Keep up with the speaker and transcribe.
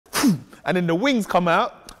and then the wings come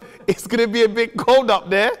out, it's gonna be a bit cold up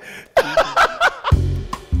there.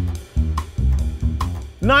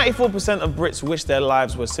 94% of Brits wish their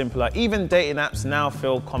lives were simpler. Even dating apps now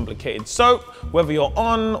feel complicated. So, whether you're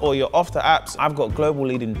on or you're off the apps, I've got global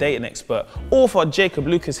leading dating expert, author Jacob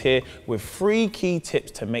Lucas here with 3 key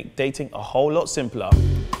tips to make dating a whole lot simpler.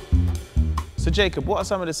 So Jacob, what are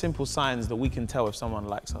some of the simple signs that we can tell if someone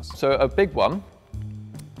likes us? So a big one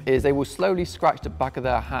is they will slowly scratch the back of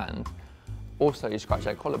their hand, or slowly scratch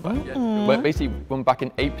their collarbone. But basically, when back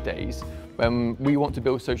in ape days, when we want to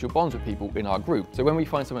build social bonds with people in our group. So when we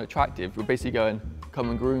find someone attractive, we're basically going, come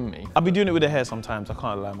and groom me. I'll be doing it with the hair sometimes, I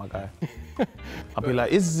can't lie, my guy. I'll be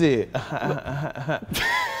like, is it?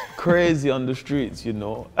 Crazy on the streets, you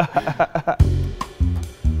know.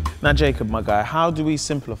 Now Jacob, my guy, how do we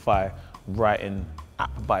simplify writing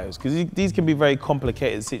app bios? Because these can be very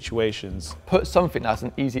complicated situations. Put something that's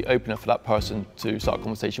an easy opener for that person to start a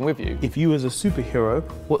conversation with you. If you was a superhero,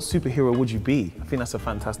 what superhero would you be? I think that's a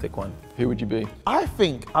fantastic one. Who would you be? I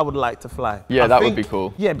think I would like to fly. Yeah, that would be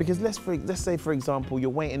cool. Yeah, because let's say, for example, you're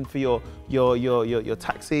waiting for your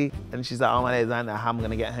taxi, and she's like, oh my days, I don't know how I'm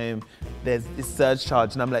gonna get home. There's this surge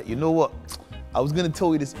charge, and I'm like, you know what? I was gonna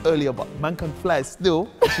tell you this earlier, but man can fly still.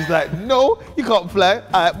 She's like, no, you can't fly.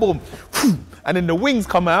 All right, boom. And then the wings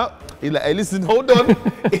come out. He's like, hey, listen, hold on.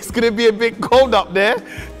 It's gonna be a bit cold up there.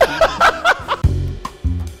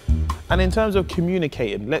 And in terms of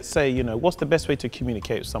communicating, let's say, you know, what's the best way to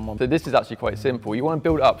communicate with someone? So this is actually quite simple. You want to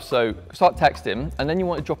build it up, so start texting, and then you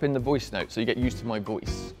want to drop in the voice note so you get used to my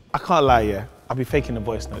voice. I can't lie, yeah. I'll be faking the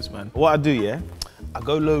voice notes, man. What I do, yeah, I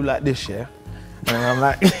go low like this, yeah, and I'm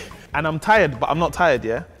like, and I'm tired, but I'm not tired,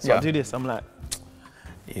 yeah? So I do this, I'm like,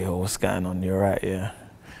 yo, what's going on? You're right, yeah.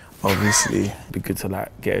 Obviously, it'd be good to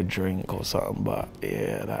like get a drink or something, but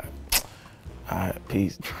yeah, like, all right,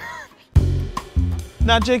 peace.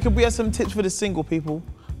 Now, Jacob, we have some tips for the single people,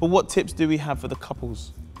 but what tips do we have for the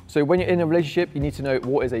couples? So when you're in a relationship, you need to know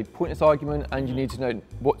what is a pointless argument, and you need to know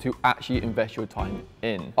what to actually invest your time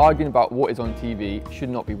in. Arguing about what is on TV should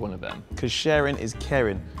not be one of them. Because sharing is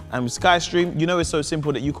caring. And with Skystream, you know it's so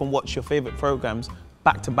simple that you can watch your favorite programs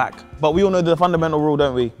back to back. But we all know the fundamental rule,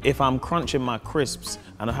 don't we? If I'm crunching my crisps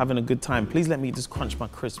and I'm having a good time, please let me just crunch my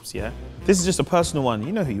crisps, yeah? This is just a personal one.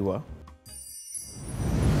 You know who you are.